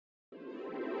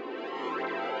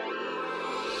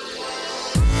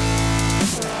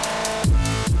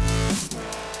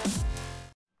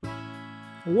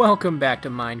Welcome back to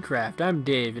Minecraft. I'm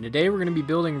Dave, and today we're going to be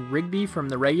building Rigby from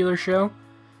the regular show.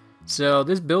 So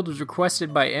this build was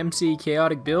requested by MC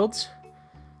Chaotic Builds.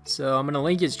 So I'm going to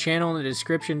link his channel in the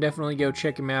description. Definitely go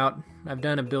check him out. I've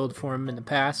done a build for him in the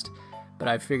past, but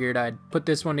I figured I'd put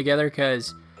this one together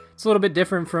because it's a little bit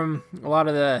different from a lot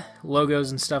of the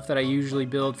logos and stuff that I usually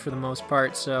build for the most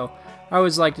part. So I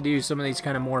always like to do some of these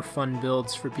kind of more fun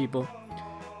builds for people.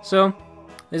 So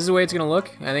this is the way it's going to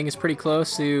look. I think it's pretty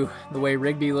close to the way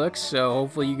Rigby looks, so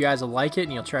hopefully you guys will like it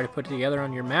and you'll try to put it together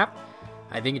on your map.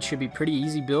 I think it should be a pretty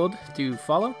easy build to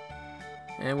follow.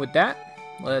 And with that,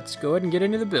 let's go ahead and get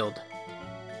into the build.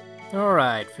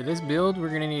 Alright, for this build we're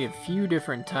going to need a few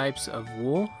different types of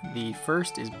wool. The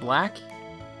first is black,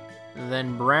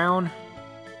 then brown.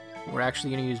 We're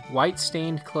actually going to use white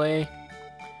stained clay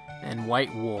and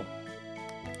white wool.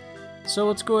 So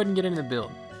let's go ahead and get into the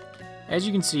build. As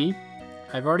you can see,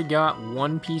 I've already got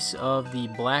one piece of the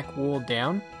black wool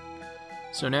down.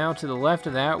 So now to the left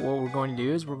of that, what we're going to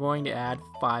do is we're going to add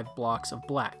 5 blocks of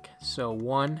black. So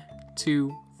 1,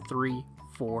 2, 3,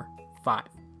 4, 5.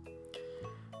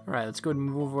 Alright, let's go ahead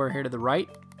and move over here to the right.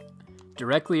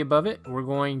 Directly above it, we're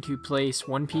going to place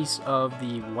one piece of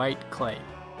the white clay.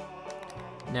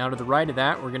 Now to the right of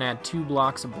that, we're going to add 2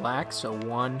 blocks of black. So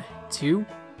 1, 2.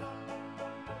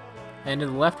 And to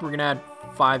the left, we're going to add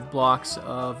 5 blocks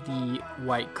of the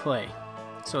white clay.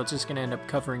 So it's just going to end up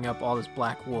covering up all this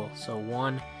black wool. So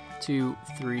 1, 2,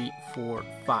 3, 4,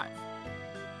 5.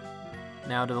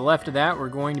 Now to the left of that, we're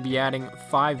going to be adding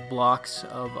 5 blocks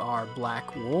of our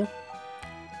black wool.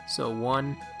 So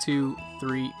 1, 2,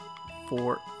 3,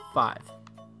 4, 5.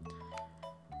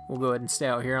 We'll go ahead and stay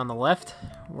out here on the left.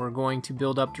 We're going to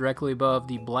build up directly above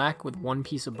the black with 1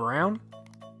 piece of brown.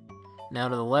 Now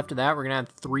to the left of that, we're going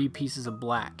to add 3 pieces of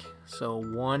black. So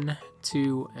 1,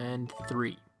 2, and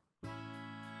 3.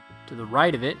 To the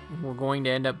right of it, we're going to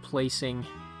end up placing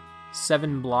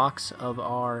 7 blocks of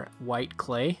our white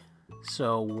clay.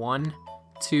 So 1,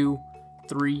 2,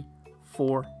 3,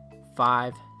 4,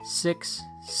 5, 6,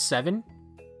 7.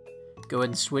 Go ahead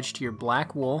and switch to your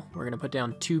black wool. We're going to put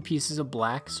down 2 pieces of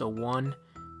black. So 1,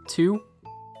 2.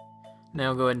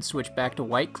 Now go ahead and switch back to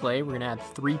white clay. We're going to add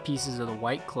 3 pieces of the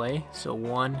white clay. So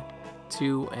 1,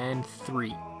 2, and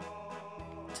 3.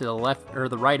 To the left, or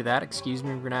the right of that, excuse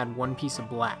me, we're going to add 1 piece of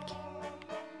black.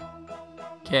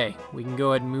 Okay, we can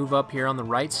go ahead and move up here on the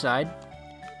right side.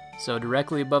 So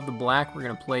directly above the black, we're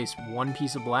going to place 1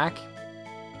 piece of black.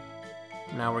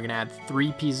 Now we're going to add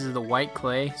 3 pieces of the white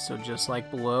clay. So just like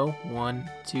below, 1,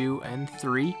 2, and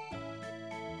 3.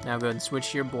 Now go ahead and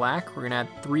switch to your black. We're going to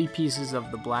add 3 pieces of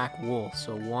the black wool.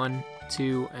 So 1,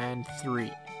 2, and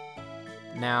 3.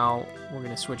 Now we're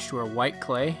going to switch to our white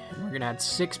clay, and we're going to add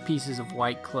 6 pieces of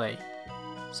white clay.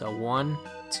 So 1,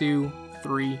 2,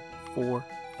 3, 4,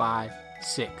 5,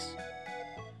 6.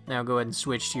 Now go ahead and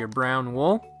switch to your brown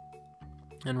wool,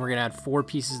 and we're going to add 4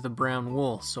 pieces of the brown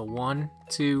wool. So 1,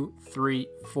 2, 3,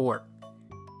 4.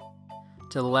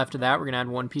 To the left of that, we're going to add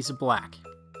 1 piece of black.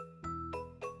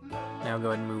 Now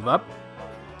go ahead and move up.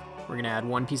 We're going to add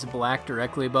 1 piece of black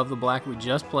directly above the black we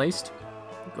just placed.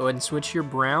 Go ahead and switch to your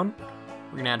brown.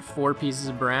 We're going to add 4 pieces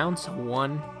of brown. So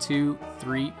 1, 2,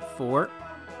 3, 4. Go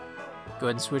ahead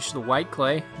and switch to the white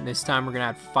clay. And this time we're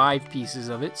going to add 5 pieces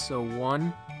of it. So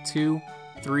 1, 2,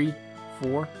 3,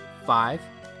 4, 5.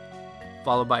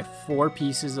 Followed by 4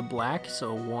 pieces of black.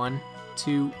 So 1,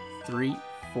 2, 3,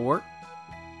 4.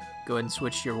 Go ahead and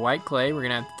switch to your white clay. We're going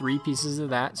to add 3 pieces of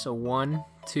that. So 1,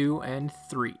 2, and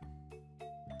 3.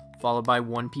 Followed by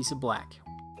 1 piece of black.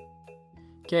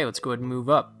 Okay, let's go ahead and move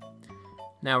up.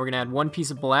 Now we're going to add 1 piece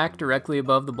of black directly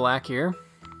above the black here.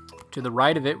 To the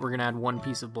right of it, we're going to add 1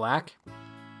 piece of black.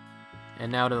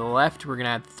 And now to the left, we're going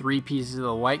to add 3 pieces of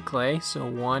the white clay. So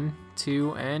 1,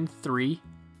 2, and 3.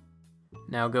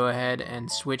 Now go ahead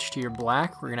and switch to your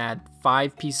black. We're going to add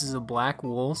 5 pieces of black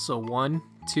wool. So 1,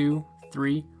 2,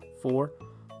 3, 4,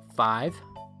 5.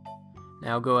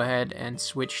 Now go ahead and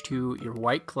switch to your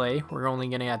white clay. We're only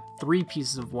going to add 3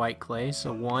 pieces of white clay.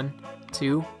 So 1,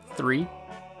 2, 3.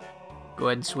 Go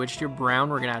ahead and switch to your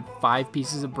brown. We're going to add 5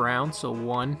 pieces of brown. So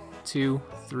 1, 2,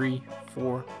 3,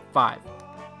 4, 5.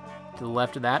 To the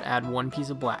left of that, add 1 piece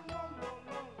of black.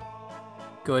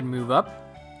 Go ahead and move up.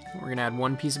 We're going to add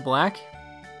 1 piece of black,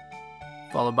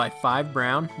 followed by 5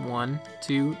 brown. 1,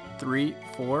 2, 3,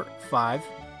 4, 5.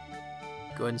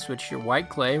 Go ahead and switch to your white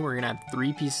clay. We're going to add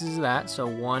 3 pieces of that. So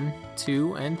 1,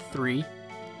 2, and 3.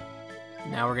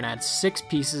 Now we're going to add 6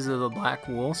 pieces of the black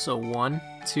wool. So 1,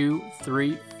 2,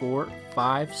 3, 4,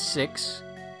 5, 6.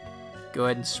 Go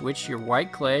ahead and switch your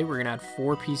white clay. We're going to add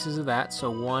 4 pieces of that. So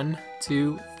 1,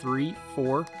 2, 3,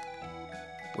 4,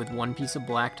 with 1 piece of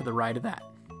black to the right of that.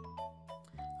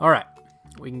 Alright,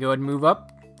 we can go ahead and move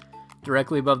up.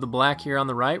 Directly above the black here on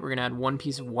the right, we're going to add 1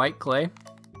 piece of white clay.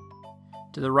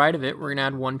 To the right of it, we're going to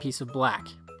add 1 piece of black.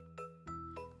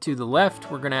 To the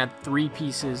left, we're going to add 3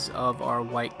 pieces of our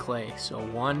white clay. So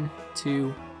 1,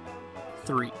 2,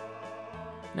 3.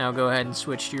 Now go ahead and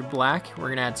switch to your black. We're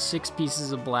going to add 6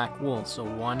 pieces of black wool. So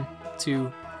 1,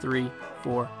 2, 3,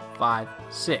 4, 5,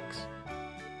 6.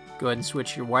 Go ahead and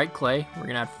switch to your white clay. We're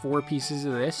going to add 4 pieces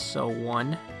of this. So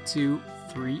 1, 2,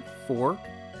 3, 4.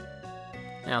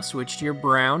 Now switch to your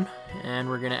brown, and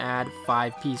we're going to add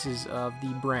 5 pieces of the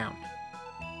brown.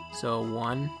 So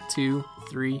 1, 2,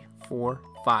 3, 4,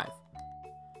 5.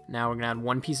 Now we're going to add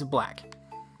 1 piece of black.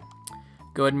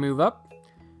 Go ahead and move up.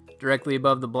 Directly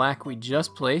above the black we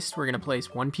just placed, we're going to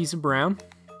place 1 piece of brown.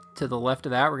 To the left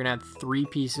of that, we're going to add 3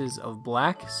 pieces of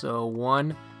black. So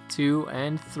 1, 2,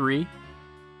 and 3.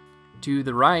 To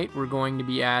the right, we're going to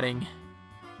be adding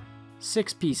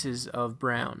 6 pieces of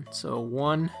brown. So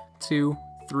 1, 2,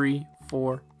 3,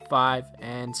 4, 5,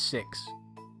 and 6.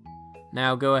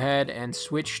 Now go ahead and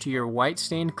switch to your white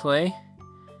stained clay.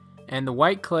 And the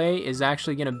white clay is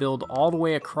actually going to build all the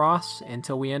way across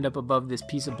until we end up above this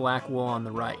piece of black wool on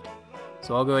the right.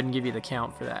 So I'll go ahead and give you the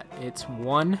count for that. It's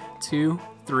 1, 2,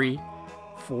 3,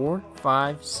 4,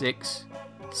 5, 6,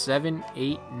 7,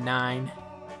 8, 9,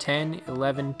 10,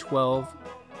 11, 12,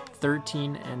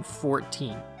 13, and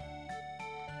 14.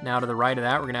 Now to the right of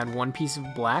that, we're going to add 1 piece of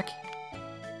black.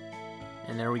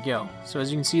 And there we go. So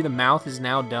as you can see, the mouth is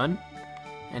now done.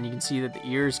 And you can see that the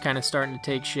ear is kind of starting to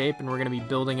take shape, and we're going to be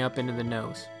building up into the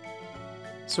nose.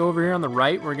 So over here on the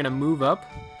right, we're going to move up,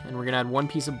 and we're going to add 1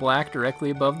 piece of black directly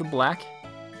above the black.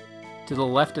 To the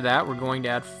left of that, we're going to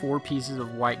add 4 pieces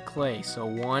of white clay. So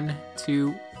 1,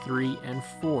 2, 3, and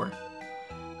 4.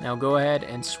 Now go ahead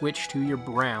and switch to your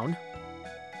brown.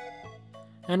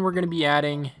 And we're going to be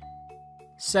adding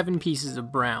 7 pieces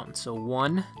of brown. So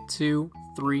 1, 2,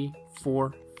 3,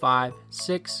 4, 5,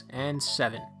 6, and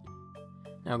 7.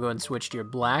 Now go ahead and switch to your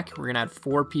black. We're going to add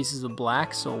 4 pieces of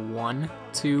black. So 1,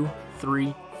 2,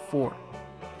 3, 4.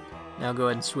 Now go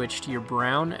ahead and switch to your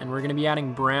brown. And we're going to be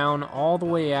adding brown all the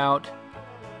way out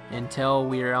until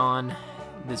we're on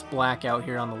this black out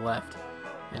here on the left.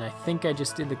 And I think I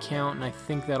just did the count, and I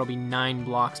think that'll be 9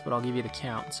 blocks, but I'll give you the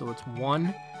count. So it's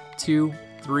 1, 2,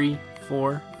 3,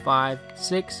 4, 5,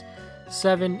 6,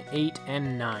 7, 8,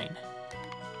 and 9.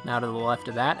 Now to the left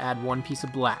of that, add 1 piece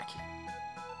of black.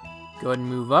 Go ahead and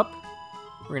move up.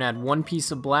 We're going to add 1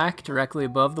 piece of black directly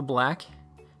above the black.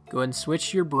 Go ahead and switch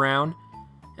to your brown.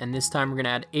 And this time we're going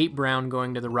to add 8 brown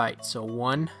going to the right. So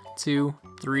 1, 2,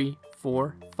 3,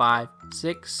 4, 5,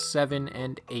 6, 7,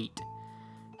 and 8.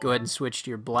 Go ahead and switch to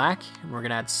your black. And we're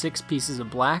going to add 6 pieces of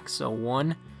black. So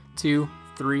 1, 2,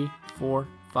 3, 4,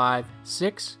 5,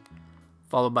 6.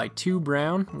 Followed by 2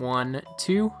 brown. 1,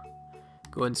 2.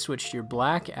 Go ahead and switch to your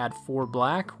black. Add 4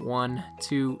 black. 1,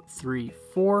 2, 3,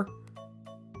 4.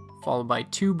 Followed by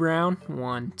 2 brown,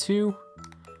 1, 2,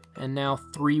 and now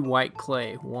 3 white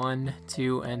clay, 1,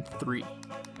 2, and 3.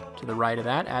 To the right of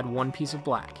that, add 1 piece of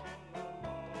black.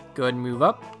 Go ahead and move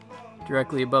up.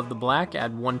 Directly above the black,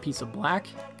 add 1 piece of black.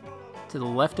 To the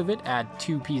left of it, add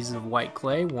 2 pieces of white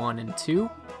clay, 1 and 2.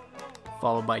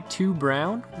 Followed by 2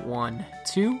 brown, 1,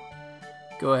 2.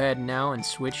 Go ahead now and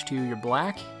switch to your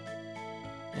black.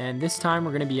 And this time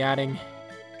we're going to be adding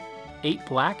 8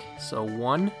 black, so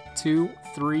 1, 2,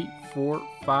 3, 4,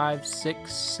 5,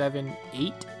 6, 7,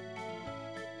 8.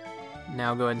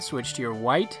 Now go ahead and switch to your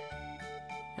white.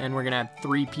 And we're going to add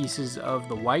 3 pieces of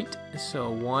the white.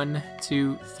 So 1,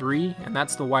 2, 3. And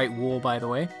that's the white wool, by the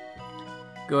way.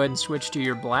 Go ahead and switch to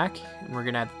your black. And we're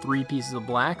going to add 3 pieces of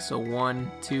black. So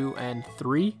 1, 2, and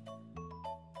 3.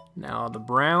 Now the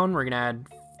brown, we're going to add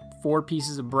 4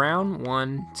 pieces of brown.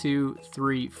 1, 2,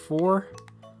 3, 4.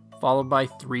 Followed by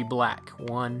 3 black.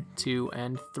 1, 2,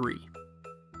 and 3.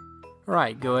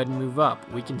 Alright, go ahead and move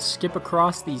up. We can skip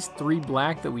across these 3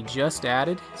 black that we just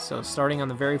added. So starting on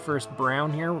the very first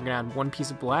brown here, we're going to add 1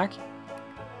 piece of black.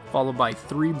 Followed by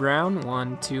 3 brown.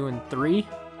 1, 2, and 3.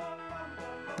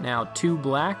 Now 2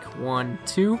 black. 1,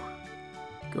 2.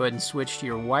 Go ahead and switch to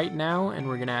your white now, and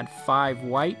we're going to add 5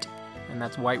 white. And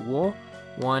that's white wool.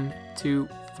 1, 2,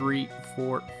 3,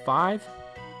 4, 5.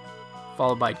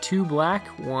 Followed by 2 black,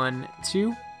 1,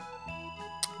 2.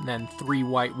 Then 3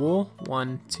 white wool,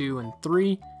 1, 2, and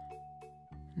 3.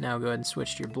 Now go ahead and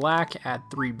switch to your black, add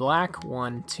 3 black,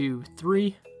 1, 2,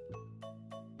 3.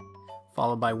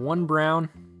 Followed by 1 brown.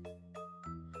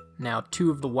 Now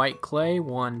 2 of the white clay,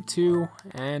 1, 2,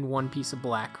 and 1 piece of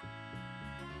black.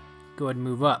 Go ahead and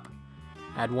move up.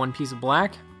 Add 1 piece of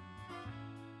black.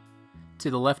 To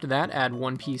the left of that, add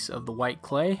 1 piece of the white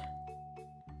clay.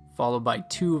 followed by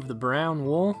 2 of the brown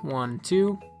wool, 1,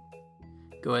 2.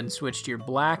 Go ahead and switch to your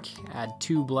black, add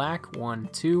 2 black, 1,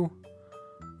 2,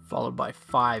 followed by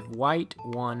 5 white,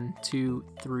 1, 2,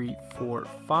 3, 4,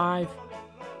 5.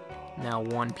 Now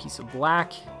 1 piece of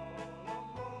black.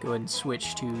 Go ahead and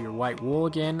switch to your white wool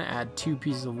again, add 2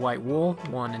 pieces of white wool,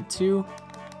 1 and 2,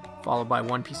 followed by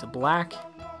 1 piece of black,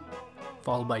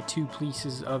 followed by 2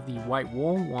 pieces of the white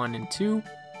wool, 1 and 2.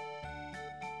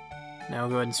 Now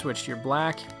go ahead and switch to your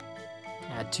black,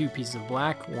 add 2 pieces of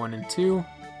black, 1 and 2,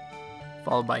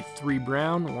 followed by 3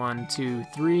 brown, 1, 2,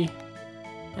 3,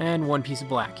 and 1 piece of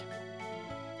black.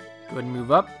 Go ahead and move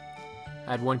up,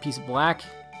 add 1 piece of black,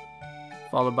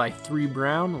 followed by 3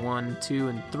 brown, 1, 2,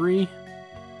 and 3.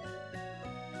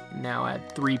 Now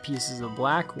add 3 pieces of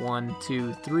black, 1,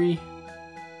 2, 3,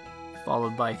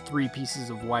 followed by 3 pieces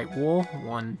of white wool,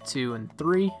 1, 2, and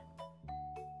 3,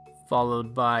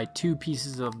 followed by 2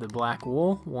 pieces of the black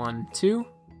wool, 1, 2.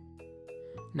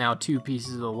 Now 2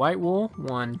 pieces of the white wool,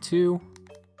 1, 2,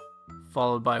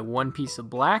 followed by 1 piece of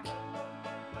black.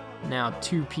 Now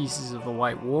 2 pieces of the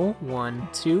white wool, 1,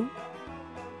 2.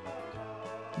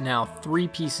 Now 3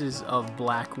 pieces of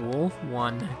black wool,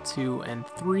 1, 2, and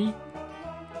 3,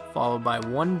 followed by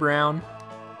 1 brown,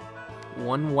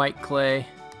 1 white clay,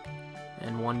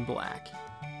 and 1 black.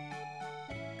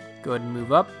 Go ahead and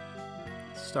move up.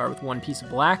 Start with 1 piece of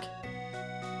black,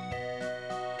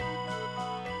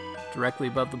 directly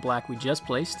above the black we just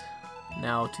placed.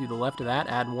 Now to the left of that,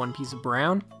 add 1 piece of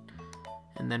brown,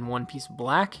 and then 1 piece of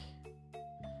black.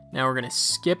 Now we're going to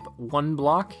skip 1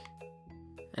 block,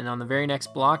 and on the very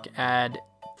next block, add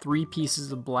 3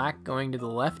 pieces of black going to the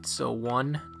left, so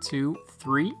 1, 2,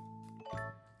 3,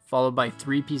 followed by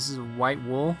 3 pieces of white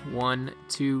wool, 1,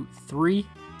 2, 3.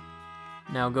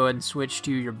 Now go ahead and switch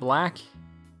to your black,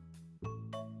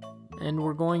 and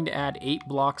we're going to add 8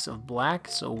 blocks of black,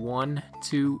 so 1,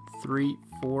 2, 3,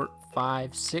 4,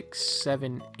 5, 6,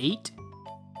 7, 8.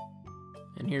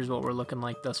 And here's what we're looking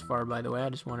like thus far, by the way. I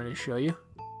just wanted to show you.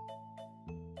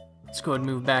 Let's go ahead and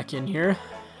move back in here,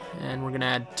 and we're going to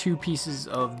add 2 pieces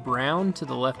of brown to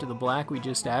the left of the black we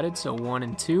just added, so 1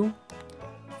 and 2,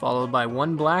 followed by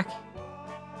 1 black,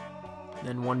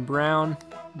 then 1 brown,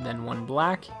 then 1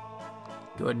 black.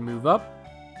 Go ahead and move up.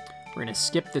 We're going to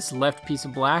skip this left piece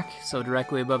of black, so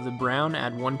directly above the brown,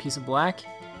 add 1 piece of black.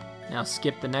 Now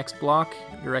skip the next block,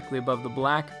 directly above the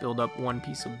black, build up 1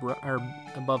 piece of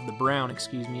above the brown,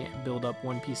 excuse me, build up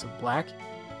 1 piece of black.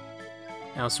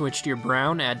 Now switch to your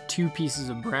brown, add 2 pieces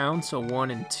of brown, so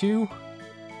 1 and 2,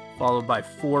 followed by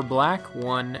 4 black,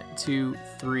 1, 2,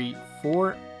 3,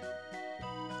 4.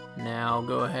 Now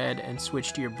go ahead and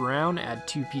switch to your brown, add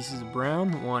 2 pieces of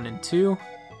brown, 1 and 2.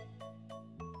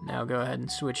 Now go ahead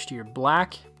and switch to your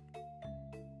black,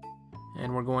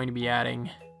 and we're going to be adding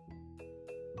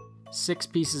 6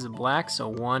 pieces of black, so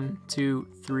 1, 2,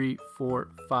 3, 4,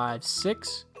 5,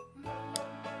 6.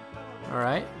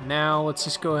 Alright, now let's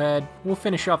just go ahead, we'll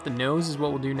finish off the nose is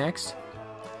what we'll do next.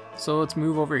 So let's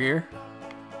move over here.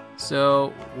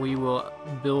 So we will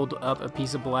build up a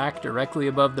piece of black directly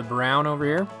above the brown over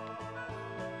here.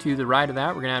 To the right of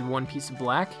that, we're going to add 1 piece of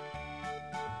black.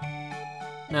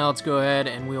 Now let's go ahead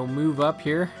and we'll move up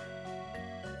here,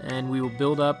 and we will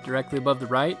build up directly above the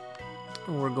right.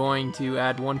 We're going to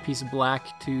add 1 piece of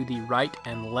black to the right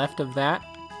and left of that.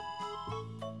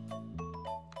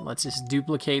 Let's just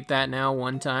duplicate that now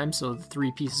 1 time, so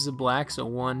 3 pieces of black, so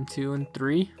 1, 2, and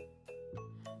 3.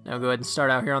 Now go ahead and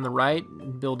start out here on the right,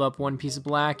 build up 1 piece of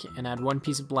black, and add 1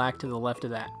 piece of black to the left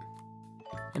of that.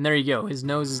 And there you go, his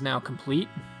nose is now complete.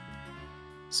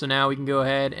 So now we can go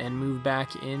ahead and move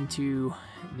back into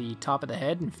the top of the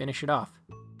head and finish it off.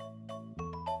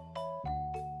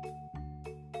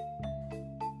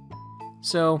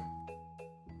 So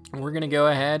we're going to go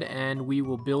ahead and we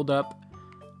will build up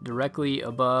directly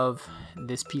above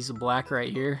this piece of black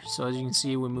right here. So as you can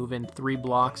see, we move in 3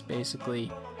 blocks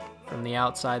basically from the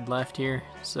outside left here.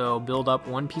 So build up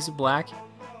 1 piece of black,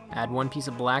 add 1 piece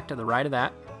of black to the right of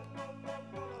that.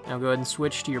 Now go ahead and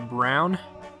switch to your brown,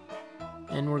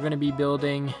 and we're going to be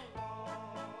building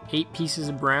 8 pieces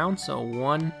of brown. So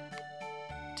 1,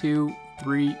 2,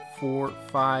 3, 4,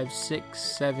 5, 6,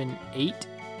 7, 8.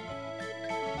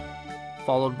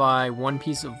 Followed by 1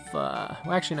 piece of, well,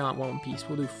 actually not 1 piece,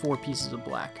 we'll do 4 pieces of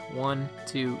black. 1,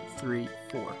 2, 3,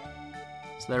 4.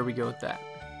 So there we go with that.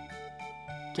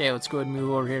 Okay, let's go ahead and move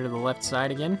over here to the left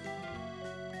side again.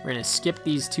 We're going to skip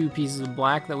these 2 pieces of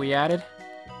black that we added.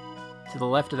 To the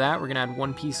left of that, we're going to add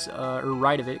 1 piece, or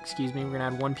right of it, excuse me, we're going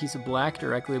to add 1 piece of black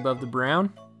directly above the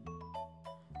brown.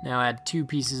 Now add 2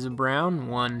 pieces of brown,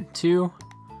 1, 2,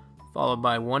 followed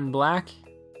by 1 black.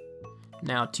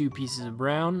 Now 2 pieces of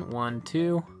brown, 1,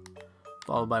 2,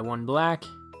 followed by 1 black.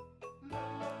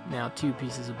 Now 2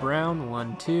 pieces of brown,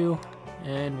 1, 2,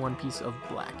 and 1 piece of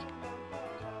black.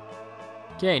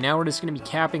 Okay, now we're just going to be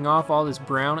capping off all this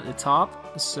brown at the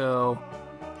top. So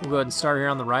we'll go ahead and start here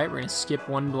on the right. We're going to skip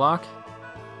 1 block,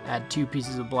 add 2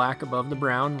 pieces of black above the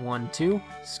brown, 1, 2,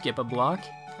 skip a block,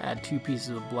 add 2 pieces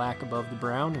of black above the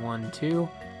brown, 1, 2,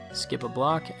 skip a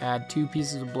block, add 2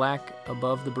 pieces of black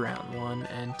above the brown, 1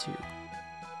 and 2.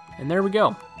 And there we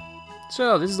go.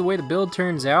 So this is the way the build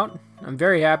turns out. I'm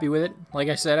very happy with it. Like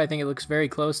I said, I think it looks very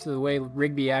close to the way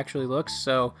Rigby actually looks,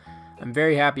 so I'm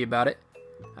very happy about it.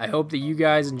 I hope that you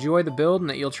guys enjoy the build and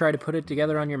that you'll try to put it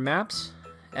together on your maps.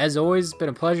 As always, it's been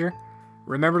a pleasure.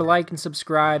 Remember to like and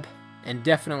subscribe, and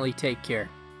definitely take care.